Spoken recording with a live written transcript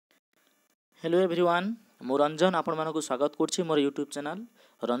Hello everyone मु रंजन आपण मानक स्वागत करछि मोर यूट्यूब चैनल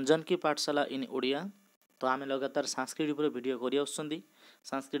रंजन की पाठशाला इन ओडिया। तो आम लगातार संस्कृत उपर वीडियो करि आछुंदी,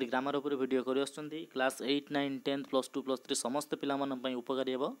 संस्कृत ग्रामर उपर वीडियो करि आछुंदी। क्लास 8 9 10 +2 +3 समस्त पिला मन पई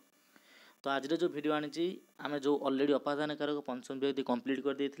उपकारी हेबो। तो आज जो वीडियो आनी आम जो ऑलरेडी अपादान कारक पंचम विभक्ति कंप्लीट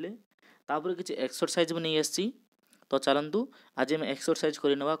कर देथिले तापर किछि एक्सरसाइज भी नहीं आछि। तो चलंतु आज हम एक्सरसाइज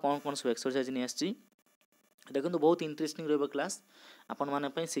करिनवा कौन कौन सब एक्सरसाइज नहीं आछि देखो। बहुत इंटरेस्टिंग रही क्लास आपण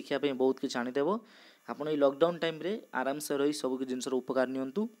माने शिक्षा बहुत किसी आनीदेव। आपड़ ये लॉकडाउन टाइम रे आराम से रही सब जिन उपकार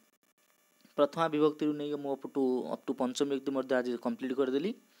नियंतु। प्रथमा विभक्ति नहीं मु अप टू पंचम विभक्ति आज कंप्लीट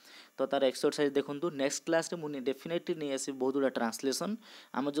करदेली। तो तार एक्सरसाइज देखो नेक्स्ट क्लास मुझे डेफिनेटली नहीं आसी बहुत गुड़ा ट्रांसलेशन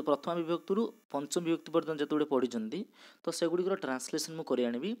आम जो प्रथम विभक्ति पंचम विभक्ति पर्यटन जिते पढ़ी तो सेगुड़िकर ट्रांसलेशन मुझे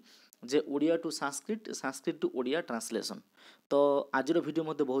आनी जे Odia to Sanskrit Sanskrit to Odia translation. तो आज वीडियो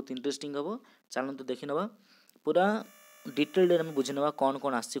मत बहुत इंटरेस्टिंग हम चलते देखी नवा पूरा डिटेल आम बुझी नवा कौन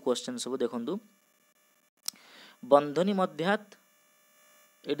कौन आसी क्वेश्चन सब देखु। बंधनी मध्यात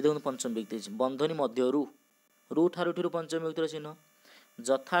ये देखो पंचम विभक्ति बंधनी मध्य रू ठारू पंचम विभक्तिर चिन्ह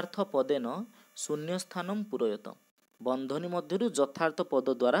यथार्थ पदेन शून्य स्थान पूरयत। बंधनी मध्य यथार्थ पद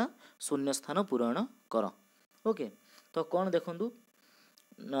द्वारा शून्य स्थान पूरण कर। ओके तो कौन देखु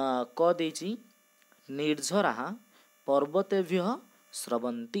क देछि निर्झरा पर्वतेभ्य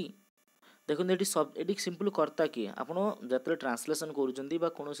स्रवंती। देखो ये सिंपल कर्ता किए आप जो ट्रांसलेशन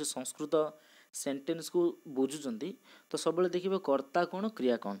कौन संस्कृत सेंटेंस को बुझुंट तो सब देखिए कर्ता कौन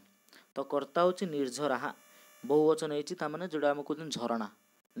क्रिया कौन। तो कर्ता हूँ निर्झरा बहुवचन होने जोड़ा आम कहते झरणा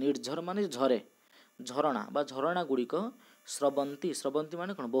निर्झर माने झरे झरणा बा झरणा गुड़िक स्रवंती स्रवंती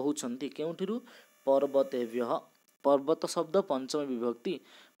माने कौन बहुंट केउठिरु पर्वतेभ्य पर्वत शब्द पंचम विभक्ति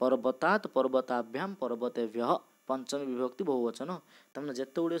पर्वतात पर्वताभ्याम पर्वतेभ्य पंचम विभक्ति बहुवचन तमें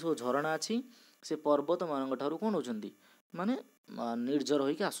जिते गुड़े सब झरणा अच्छी से पर्वत मान ठार कौन होती माने निर्जर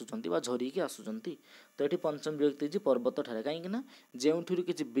होकर आसुंच झरी आसुंच। तो ये पंचम विभक्ति पर्वत ठारे कहीं जो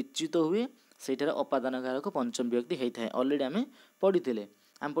किसी विच्युत हुए से अपादान कारक पंचम विभक्ति होता है। ऑलरेडी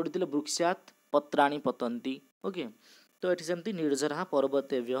आम पढ़ी वृक्षात पत्राणी पतंती। ओके तो ये सेमती निर्जरा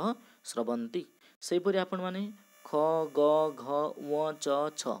पर्वतेभ्य स्रवंती। सेहीपरि आपण माने ख ग घ व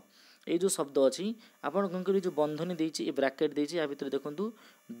च छ ये जो शब्द अच्छी आपण कौन करें जो बंधनी देछि ये ब्रैकेट देछि या भितर देखंतु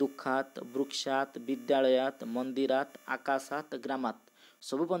दुखात वृक्षात विद्यालयात मंदिरात आकाशात ग्रामात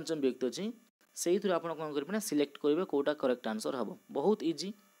सब पंचम विभक्ति अच्छी से आपड़ कौन करेंगे सिलेक्ट करेंगे कौटा करेक्ट आंसर हम। बहुत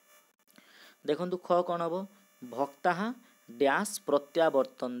इजी देखंतु ख कौन हम भक्ता डैश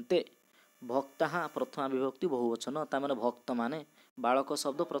प्रत्यावर्तन्ते। भक्ता प्रथमा विभक्ति बहुवचन तार भक्त माने बालक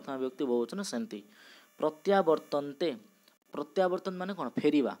शब्द प्रथमा विभक्ति बहुवचन सेमती प्रत्यावर्तन्ते प्रत्यावर्तन माने कौन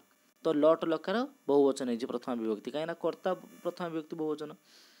फेरिबा। तो लट लकार बहुवचन है प्रथमा विभक्ति कहीं कर्ता प्रथमा विभक्ति बहुवचन।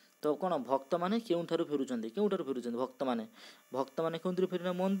 तो कौन भक्त माने केउठारु फेरुचंदी केउठारु फेरुचंदी भक्त माने केउठारु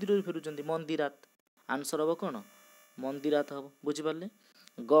फेरुना मंदिर फेरुचंदी मंदिरात आंसर हम कौन मंदिरात हम बुझी पारे।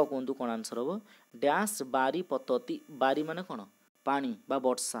 ग कहतु कौन आंसर हम डैश बारी पतती बारी माने कौन पानी बा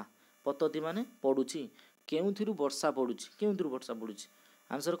वर्षा पतती माने पड़ुची केउथिरु वर्षा पड़ुची केउथिरु वर्षा पड़ुची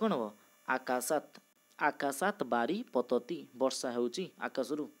आंसर कौन हम आकाशात आकाशात बारी पतती वर्षा होउची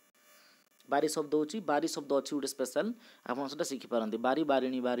आकाशरु। बारी शब्द होची बारी शब्द अच्छी गोटे स्पेशल आपड़ा शिखिपारती बारी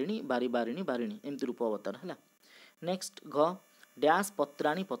बारिणी बारिणी बारी बारिणी बारिणी एमती रूप अवतार है। नेक्स्ट घ डैश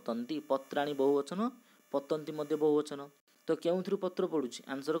पत्राणी पतंती पत्राणी बहुवचन पतंती मध्य बहुवचन। तो केउथिरु पत्र पड़ुची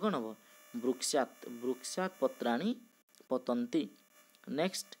आंसर कौन हम वृक्षात वृक्षात पत्राणी पतंती।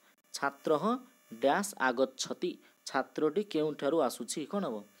 नेक्स्ट छात्र डैश आगच्छति छात्रटी केउठारु आसुची कौन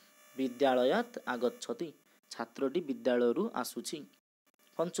हम विद्यालयात आगच्छति छात्रटी विद्यालय आसुची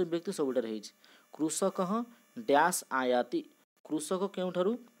पंचम विभक्ति सबुठार है। कृषक डैश आयाति कृषक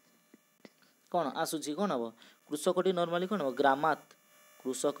केउठारु कौन आसुची कौन हम कृषकटी नॉर्मली कौन हम ग्रामात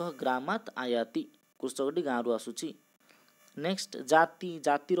कृषक ग्रामात आयाति कृषकटी गाँव आसुची। नेक्स्ट जाति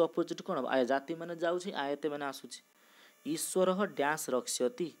जातिर अपोजिट कौन हम आया जाति माने जाउची आयते माने आसुची। ईश्वर डैश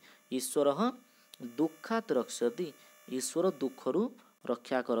रक्षति ईश्वर दुखात रक्षति ईश्वर दुखरु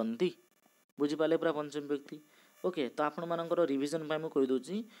रक्षा करती बुझीपारे पूरा पंचम विभक्ति। ओके तो आपण मानकर रिविजन पाई मुझे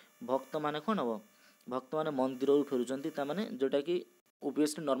कहीदे भक्त माने कौन हम भक्त माने मंदिर फेरुचंती तामाने जोटा कि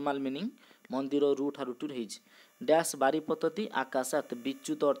ओबियसली नॉर्मल मीनिंग मंदिर रू ठारू टूर है। डैश बारी पतती आकाशात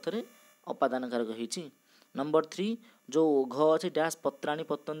विच्युत अर्थ रे अपादान कारक होइछि। नंबर 3 जो घ अच्छे डैश पत्राणी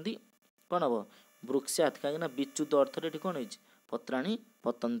पतंती कौन हम वृक्षात कहीं विच्युत अर्थ रे कौन है पत्राणी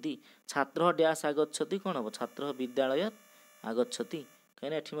पतंती। छात्र डैश आगच्छति कौन हम छात्र विद्यालयात आगच्छति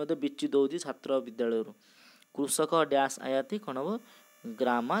कहीं ये विच्युत हो छात्र विद्यालय। कृषक डैश आयाति कौन हम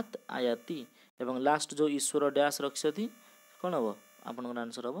ग्रामात आयाति एवं लास्ट जो ईश्वर डैश रक्षति कौन हम आपन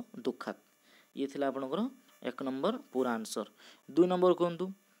आंसर हम दुखात। ये थिला आपनकर 1 नंबर पूरा आंसर। 2 नंबर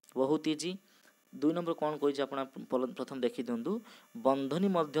कहतु बहुत इजी दुई नंबर कौन कही आप प्रथम देखी दिंतु बंधनी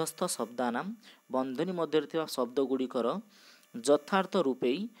मध्यस्थ शब्दानाम बंधनी मध्य शब्द गुड़िकर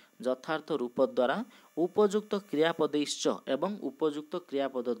यथार्थ रूप द्वारा उपयुक्त क्रियापदैश्च एवं उपयुक्त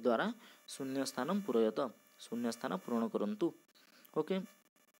क्रियापद द्वारा शून्य स्थान पूरयत शून्य स्थान पूरण करंतु। ओके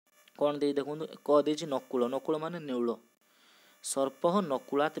कौन दे देखो क दे नकुल नकुल माने नेउल सर्प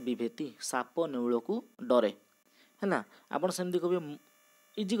नकुलात बिभेति साप नेउल को डरे है आपड़ सेमती कहे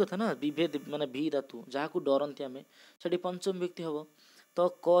इजी कथा ना विभेद माने भी धातु जहाँ को डरती आम से पंचम व्यक्ति हम तो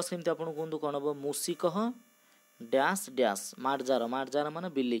क सेमती आप कहतु कौन हम मूषिक डैश डैश मार्जार मार्जार माने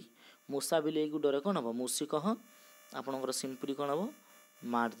बिलेई मूषा बिलेई को डरे कौन हम मूषिक आपणकर सिंपली कौन हम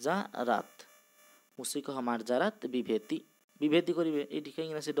मार्जारात मूषिक मार्जारात बिभेति विभेदी करेंगे ये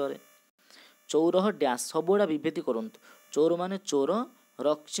कहीं से डरे चौर डैश सब गुड़ा विभेदी करूँ चोर माने चोर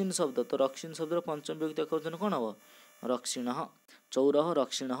रक्षिण शब्द तो रक्षिण शब्द पंचम व्यक्ति कहते कौन हम रक्षिण चौर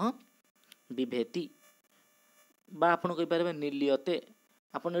रक्षिण बिभेति बा आपन कहीपर नीलियते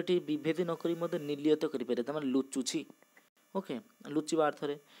आपन ये विभेदी नक नीलियते करें लुचुची ओके लुचिबा अर्थ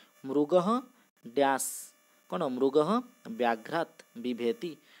मृग डैश कौन मृग व्याघ्रात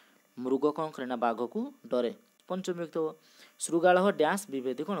बिभेति मृग कौन करे बाघ को डरे पंचम व्यक्ति हो श्रृगाल डैश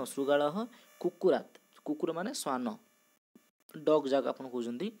बिभेति कौन श्रृगाल कुकुरात कुकुर माने श्वान डग जाक आप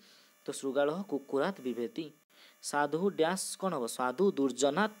कहते तो श्रृगाल कुकुरात बिभेति साधु डैश कौन हम साधु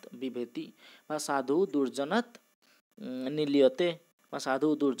दुर्जनात बिभेति साधु दुर्जनात नीलियते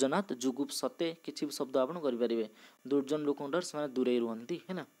साधु दुर्जनात जुगुप्सते किसी भी शब्द आप करें दुर्जन लोक से दूरे रुहति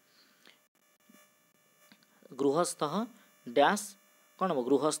है ना गृहस्थ डैश कौन हम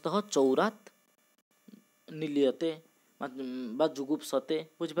गृहस्थ चौरात नीलियते बा जुगुप्सते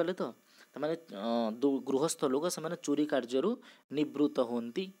बुझिपारे तो माने गृहस्थ लोक से चोरी कार्य निवृत्त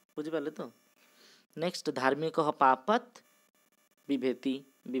होती बुझिपारे तो नेक्स्ट धार्मिक पापात विभेति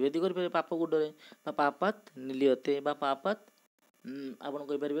विभेदी करें पाप को डरे पापात नीलियते बा पापात आपन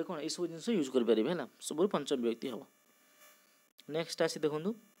कहीपर कौन यू जिन यूज करें है सब पंचम व्यक्ति हम नेक्स्ट आसी देखो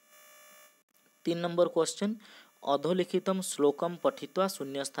 3 नंबर क्वेश्चन अधोलिखित श्लोकम पठित्वा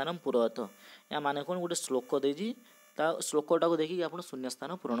शून्य स्थान पूरयत या माने कौन गोटे श्लोक देजी श्लोकटा को देखिए आप शून्य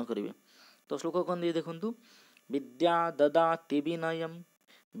स्थान पूरण करेंगे तो श्लोक कौन दिए देखो विद्या ददाति विनयम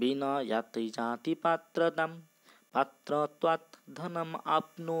विनयाति जाति पात्रताम पात्रत्वात् धनम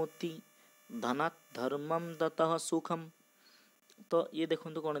आपनोति धनात् धर्मम दतः सुखम तो ये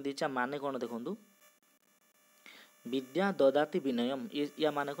देखो कौन दीचा माने कौन देखो विद्या ददाति विनयम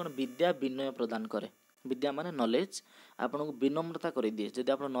या माने कौन विद्या विनय प्रदान करे विद्या माने नॉलेज आपन को विनम्रता कर दिए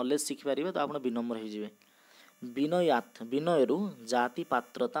जदि आप नॉलेज सीखि पारिबे तो आप विनम्र हो जिवे विनयात विनयरु जाति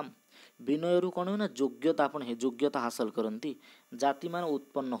पात्रताम विनयरु कौन हुए ना योग्यता आपन है योग्यता हासिल करती जाति मान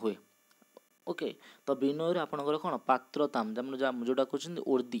उत्पन्न हुए ओके तो विनयरु आपनकर कौन पात्रताम जोटा कहते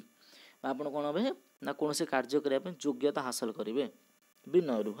ओर्दी आप कौन हे ना कौन से कार्य करने योग्यता हासिल करेंगे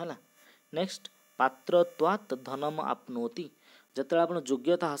विनयरु है नेक्स्ट पात्रत्वात् धनम आपनोति जिते आप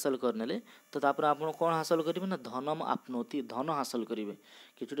योग्यता हासिल करने तो तापर आप कौन हासिल करेंगे ना धनम आपनोति धन हासिल करेंगे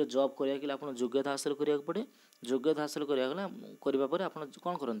किसी गोटे जॉब करा आप योग्यता हासिल करा पड़े योग्यता हासिल करने आप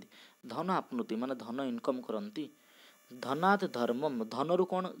कौन करती धन आपनोति माने धन इनकम करती धनात् धर्मम धनरु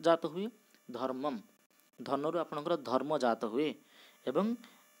कौन जात हुए धर्मम धनरु आपणकर धर्म जात हुए एवं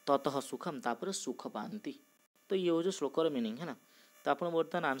ततः सुखम तापर सुख पाती तो ये हूँ श्लोकर मीनिंग है ना तो आप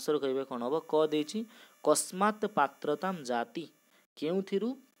बर्तमान आंसर कहे कौन हम क देछि कस्मात् पात्रताम जाति केउथिरु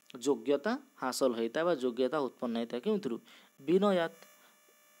योग्यता हासिल होता है योग्यता उत्पन्न होता है केउथिरु विनयात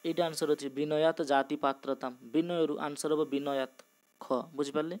ये आंसर अच्छे विनयात जाति पात्रताम विनयरु आंसर हम विनयात ख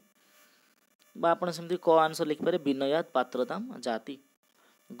बुझिपारे आपड़ सेमती क आंसर लिखिपारे विनयात पात्रताम जाति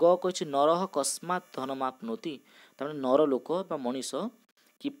ग कही नरह कस्मात् धनमाप्नोति तमें नर लोक बा मनीष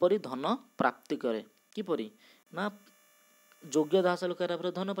किपरि धन प्राप्ति करे किपरि ना योग्यता हासिल करा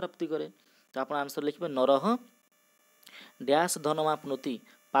धन प्राप्ति करे तो आप आंसर लिखे नरह डैश धनमाप्नोति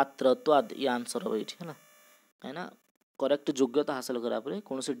पात्रत्वाद ये आंसर हम ये है कहीं करेक्ट योग्यता हासिल करापर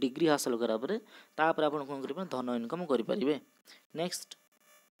कौन से डिग्री हासिल करापर तापर आप कौन करेंगे धन इनकम करेंगे नेक्स्ट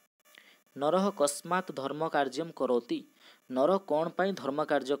नरह कस्मात् धर्म कार्यम करोति नर कौन पाई धर्म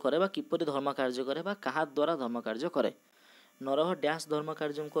कार्य करे किपरि धर्म कार्य करे क्या द्वारा धर्म कार्य करे नरह डैश धर्म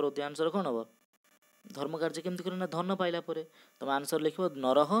कार्यम करोति आंसर कौन हम धर्म कार्य केमती करे ना धन पाइला परे तुम आंसर लिख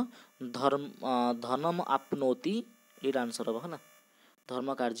नरह धनम आपनोति ये आंसर हम है ना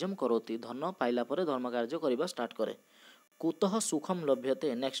धर्म कार्यम करोति धन पाइला परे धर्म कार्य करवा स्टार्ट करे कुतः सुखम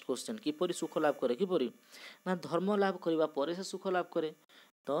लभ्यते नेक्स्ट क्वेश्चन किपरि सुख लाभ करे किपरि ना धर्म लाभ करबा परे से सुख लाभ करे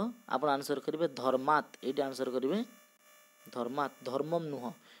तो आप आंसर करेंगे धर्मात् ये आंसर करेंगे धर्मात् धर्मम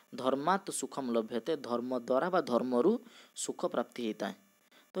नुह धर्मात् सुखम लभ्यते धर्म द्वारा बा धर्मरु सुख प्राप्ति होता है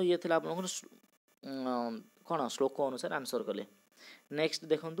तो ये थे आप कौन श्लोक अनुसार आंसर कले। नेक्स्ट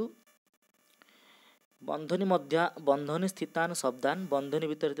देखंतु बंधनी स्थितान शब्दान बंधनी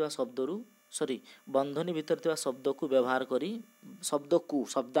भितर थिबा शब्दरू बंधनी भितर शब्द को व्यवहार करी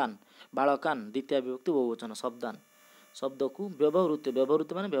शब्दान बालकान द्वितीय विभक्ति बहुवचन शब्द को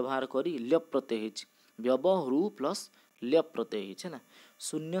व्यवहृत माने व्यवहार करी ल्यप प्रत्यय हिच व्यवहृ प्लस ल्यप प्रत्यय हिच है ना।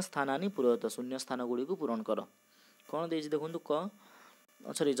 शून्य स्थानानि पूरयत शून्य स्थान गुड़ी को पूरण कर कौन देछि देखंतु क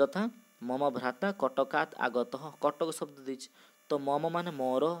यथा मम भ्राता कटकात आगत कटक शब्द देछि तो मम माने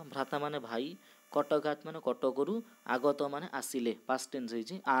मोर भ्राता माने भाई कटकात माने कटकरू आगत माने आसिले पास्ट टेंस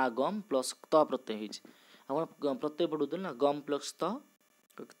हिच आगम प्लस त प्रत्यय हिच आपण प्रत्यय पढुतल ना गम प्लस त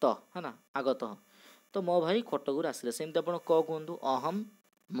है ना आगत तो मो भाई कटकरू आसिले सेमते आपण क कहंतु अहम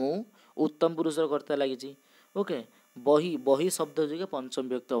मु उत्तम पुरुषर कर्ता लागिछि ओके। बही शब्द जगह पंचम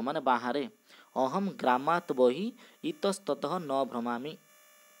विभक्ति माने बाहरे अहम ग्रामात बही इतस्ततः न भ्रमामि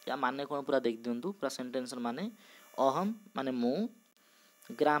या माने कौन पूरा देख दिंतु पूरा सेंटेंस माने अहम माने मु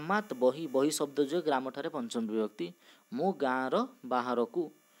ग्रामात बही शब्द जो ग्राम ठारे पंचम विभक्ति मु गाँर बाहर को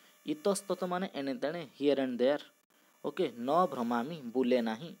इतस्तत माने एने तेने हियर एंड देयर ओके न भ्रमामि बुले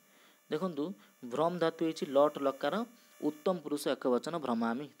नाही देखंतु भ्रम धातु होइछि लट लकार उत्तम पुरुष एक वचन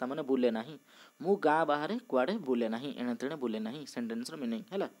भ्रमामि तामाने बुले नाही मु गाँ बाहर कुआडे बुले नाही एने तेने बुले नाही सेंटेंस रो मीनिंग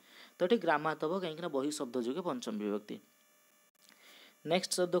हैला तो एठी ग्रामात हबो काहेकि ना बही शब्द जो पंचम विभक्ति।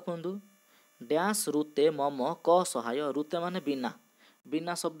 नेक्स्ट शब्द कहंतु डैश रुते मम क सहाय रुते माने बिना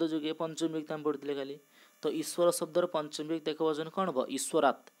बिना शब्द जो पंचम विभक्ति हम पढ़ते खाली तो ईश्वर शब्दर पंचम विभक्ति एक वचन कौन हम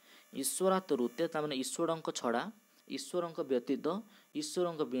ईश्वरात रुते तामाने ईश्वरंक छड़ा ईश्वरंक व्यतीत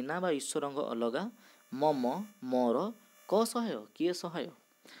ईश्वरंक बिना बा ईश्वरंक अलगा मम मोर क सहाय किए सहाय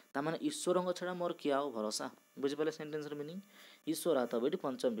तामाने ईश्वरंक छड़ा मोर किए आउ भरोसा बुझिपाले सेंटेंस र मीनिंग ईश्वरात बेटी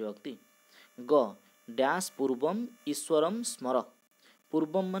पंचम विभक्ति। ग डैश पूर्वम ईश्वरम स्मर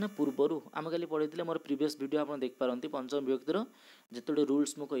पूर्वम माने पूर्वरु आम खाली पढ़ी मोर प्रीवियस वीडियो आप देख पारती पंचम विभक्तिर जिते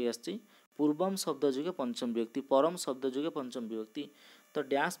रूल्स मु कही आसी पूर्वम शब्द जुगे पंचम विभक्ति परम शब्द जुगे पंचम विभक्ति तो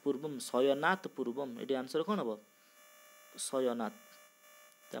डैश पूर्वम शयनाथ पूर्वम ये आंसर कौन हम शयनाथ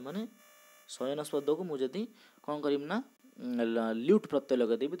तामाने शयन शब्द को मुझे कौन करीम ना ल्यूट प्रत्यय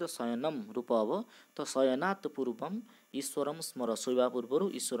लगेदेवी तो शयनम रूप हम तो शयनाथ पूर्वम ईश्वरम स्मर शोवा पूर्व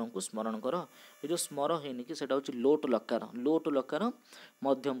ईश्वर को स्मरण कर ये जो स्मर है कि सेटा होची लोट लकार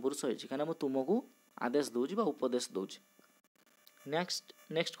मध्यम पुरुष होइछि काना मु तुमको आदेश दउछि बा उपदेश दउछि।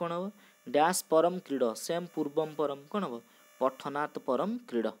 नेक्स्ट कौन हम डैश परम क्रीड सेम पूर्वम परम कौन हम पठनात् परम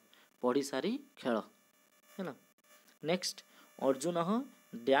क्रीड पढ़ी सारी खेल है ना। नेक्स्ट अर्जुन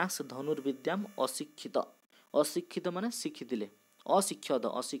डैश धनुर्विद्याम अशिक्षित माने शिखिथिले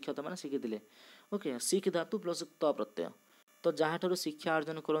अशिक्षित माने शिखिथिले ओके शिख धातु प्लस त प्रत्यय तो जहाँ ठारू शिक्षा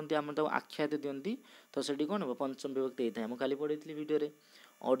अर्जन करती आम आख्यात दियंती तो सेठी कौन हम पंचम विभक्ति होता है मुझे काली पढ़ी वीडियो रे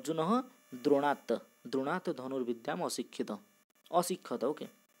अर्जुन द्रोणात धनुर्विद्याम अशिक्षित ओके।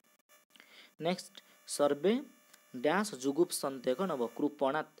 नेक्स्ट सर्वे डैश जुगुप्सन्ते कौन हम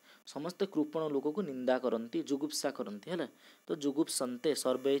कृपणात् समस्ते कृपण लोक को निंदा करती जुगुप्सा करती है तो जुगुप्सन्ते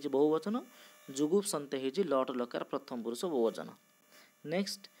सर्वे बहुवचन जुगुप्सन्ते है लट लकार प्रथम पुरुष बहुवचन।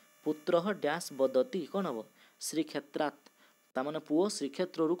 नेक्स्ट पुत्र डैश बदती कौन हम श्रीक्षेत्रात् तामाने पुओ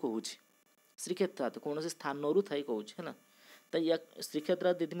श्रीक्षेत्र रू कहूँ श्रीक्षेत्रात् कौन स्थान रू थी कहूँ है ना तो या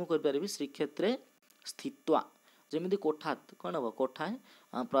श्रीक्षेत्रात् यदि मुझे श्रीक्षेत्रे स्थित्वा जमी कोठात कौन हम कोठाए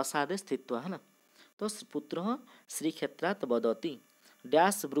प्रसादे स्थित्वा है ना तो पुत्र श्रीक्षेत्रात् बदती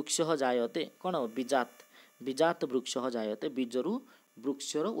डैश वृक्ष जायते कौन हम बीजात वृक्ष जायते बीजरू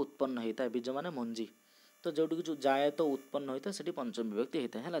वृक्षर उत्पन्न होता है बीज माने मंजी तो जो कि जाए तो उत्पन्न होता है सेठी पंचम विभक्ति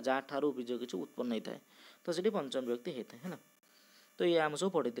होता है जहाँ ठारू बीज किसी उत्पन्न होता है तो सेठी पंचम विभक्ति होता है ना। तो ये आम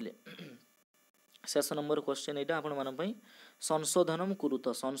सब पढ़ी शेष नंबर क्वेश्चन यहाँ आपण संशोधन कुरुत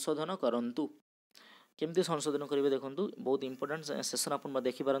संशोधन करंतु केमती संशोधन करेंगे देखो बहुत इंपोर्टेंट सेशन आप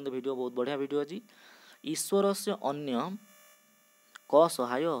देखिपार वीडियो बहुत बढ़िया वीडियो अच्छी ईश्वर से अन्य क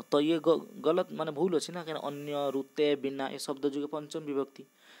सहाय तो ये गलत माने भूल अच्छी ना क्या अन्य रुते बिना ये शब्द जुगे पंचम विभक्ति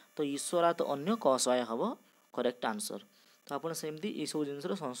तो ईश्वरा तो अन्य क सहाय हम करेक्ट आंसर तो आपड़ सेमती ये सब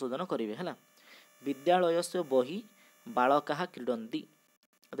जिन संशोधन करेंगे है। विद्यालय से बही बालका क्रीडती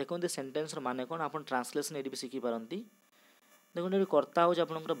देखते सेंटेंस माने कौन आप ट्रांसलेशन ये भी शिखिपारती देखो ये कर्ता हूँ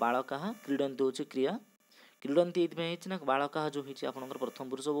आप बालका क्रीडती हूँ क्रिया क्रीडती ये ना बालका जो होती आप प्रथम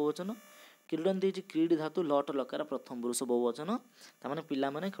पुरुष बहुवचन क्रीडती क्रीड धातु लट लकार प्रथम पुरुष बहुवचन ताने पिला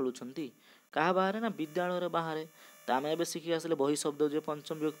खेलुंट क्या बाहर ना विद्यालय बाहर तो आम ए शिखी आसले बही शब्द जो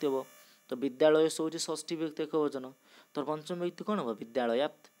पंचम विभक्ति हम तो विद्यालय से हूँ षष्ठी विभक्ति एक वचन तो पंचम विभक्ति कौन हम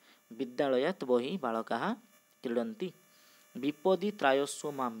विद्यालयात बही बालका क्रीडती विपदी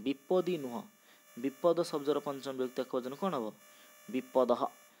त्रायस्व माम विपदी नुह विपद शब्दर पंचम विभक्ति एक वचन कौन हम विपद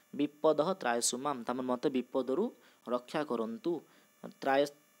विपद त्रायसु माम ताम मत विपदरू रक्षा करंतु त्राय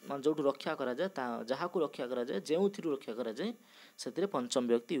जो रक्षा करा जाए जहाँ को रक्षा करा जाए जो रक्षा करा जाए से पंचम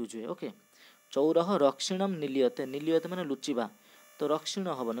विभक्ति यूज हुए ओके। चौरह रक्षिणम नीलियते नीलियते माने लुचिबा तो रक्षिण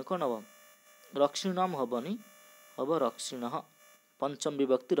हबनी कौन हम रक्षिणम हबनी हम रक्षिण पंचम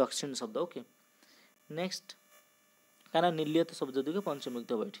विभक्ति रक्षिण शब्द ओके। नेक्स्ट क्या नीलियत शब्द दिखे पंचम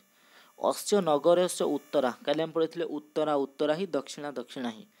विभक्ति हम ये अस्य नगर से उत्तरा काली हम पढ़ी उत्तरा उत्तरा ही दक्षिणा दक्षिणा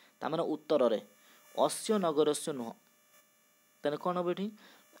ही तार उत्तर रे अस्य नगर से नुह तेने कौन हम ये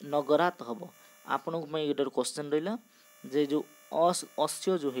नगरात हम आपण ये क्वेश्चन रहा जे जो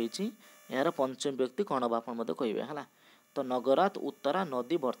अस्य जो है यार पंचम विभक्ति कौन हम आप कहे है तो नगरात उत्तरा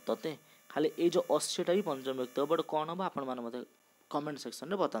नदी वर्तते खाली ये जो अस्यटा भी पंचम विभक्ति बट कौन हम आपण मैंने कमेंट सेक्शन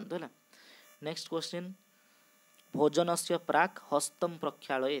में बताते है। नेक्स्ट क्वेश्चन भोजन से प्राक हस्तम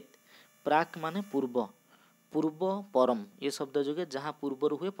प्रक्षालयेत प्राक माने पूर्व पूर्व परम ये शब्द जोगे जहाँ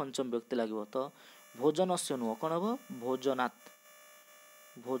पूर्वर हुए पंचम विभक्ति लगे तो भोजन से नुह कौन हम भोजनात्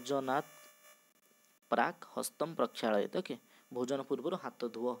भोजनात् प्राक हस्तम प्रक्षालयेत ओके भोजन पूर्व हाथ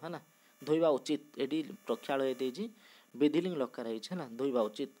धुओ है धोवा उचित ये प्रक्षालयेत विधिलिंग लकार है धोवा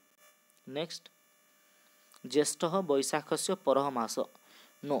उचित। नेक्स्ट ज्येष्ठ वैशाख से परह मास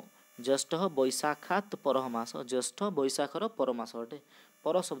नो ज्येष्ठ वैशाखात परह मास ज्येष्ठ वैशाखर परमास अटे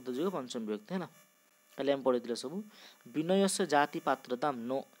पर शब्द जो पंचम विभक्ति है खाली आम पढ़ी सब। विनय से जाति पात्रता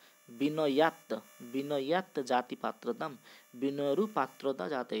नो विनयात विनयात जाति पात्रता विनयरू पात्रता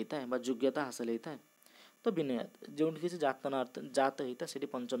जात होता है योग्यता हासिल होता है तो विनयात जो किसी जातना जात होता है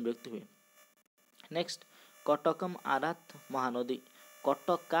पंचम विभक्ति हुए। नेक्स्ट कटकम आरात महानदी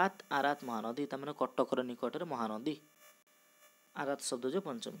कटकात आरात महानदी तमें कटकर निकट महानदी आरात शब्द जो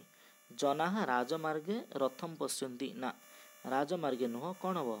पंचमी। जना राजमार्गे रथम पश्यन्ति ना राजमार्गे नुह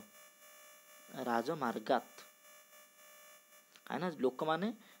कौन हम राजमार्गात है ना लोक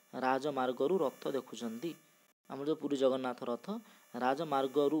मैंने राजमार्गरू रथ देखुंट आम जो पुरी जगन्नाथ रथ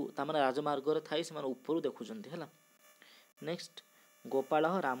राजमार्गरू ताने राजमार्ग थी से ऊपर देखुंट है। नेक्स्ट गोपाल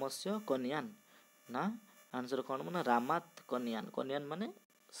रामस्य कन्यान ना आंसर कौन माने रामात कन्यान कन्यान माने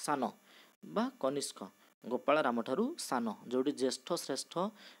सान बा कनिष्क गोपाल राम ठारू सान जोटी ज्येष्ठ श्रेष्ठ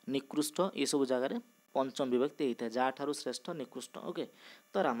निकृष्ट ये सब जगार पंचम विभक्ति होता है जहाँ ठारू श्रेष्ठ निकृष्ट ओके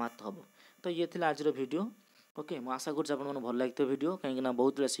तो रामात हम तो ये थी आज वीडियो ओके मैं आशा करुँच आप भल लगे वीडियो कहीं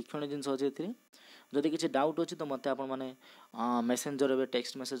बहुत शिक्षण जिन अच्छे जदि किसी डाउट अच्छी तो मत आप मेसेंजर में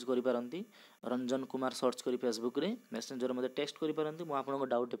टेक्स्ट मेसेज करें रंजन कुमार सर्च करी फेसबुक रे मेसेंजर मत टेक्स्ट करें मुझे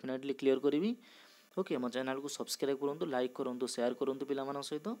डाउट डेफिनेटली क्लीयर करी ओके मो चैनल को सब्सक्राइब करूँ लाइक करूँ शेयर करूँ पिला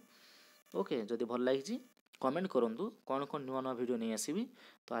सहित ओके जदि भल लगी कमेंट करूँ कौन कौन नुआ नुआ वीडियो नहीं आसबि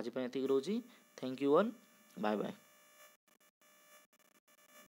तो आज ये रोची thank you all bye bye.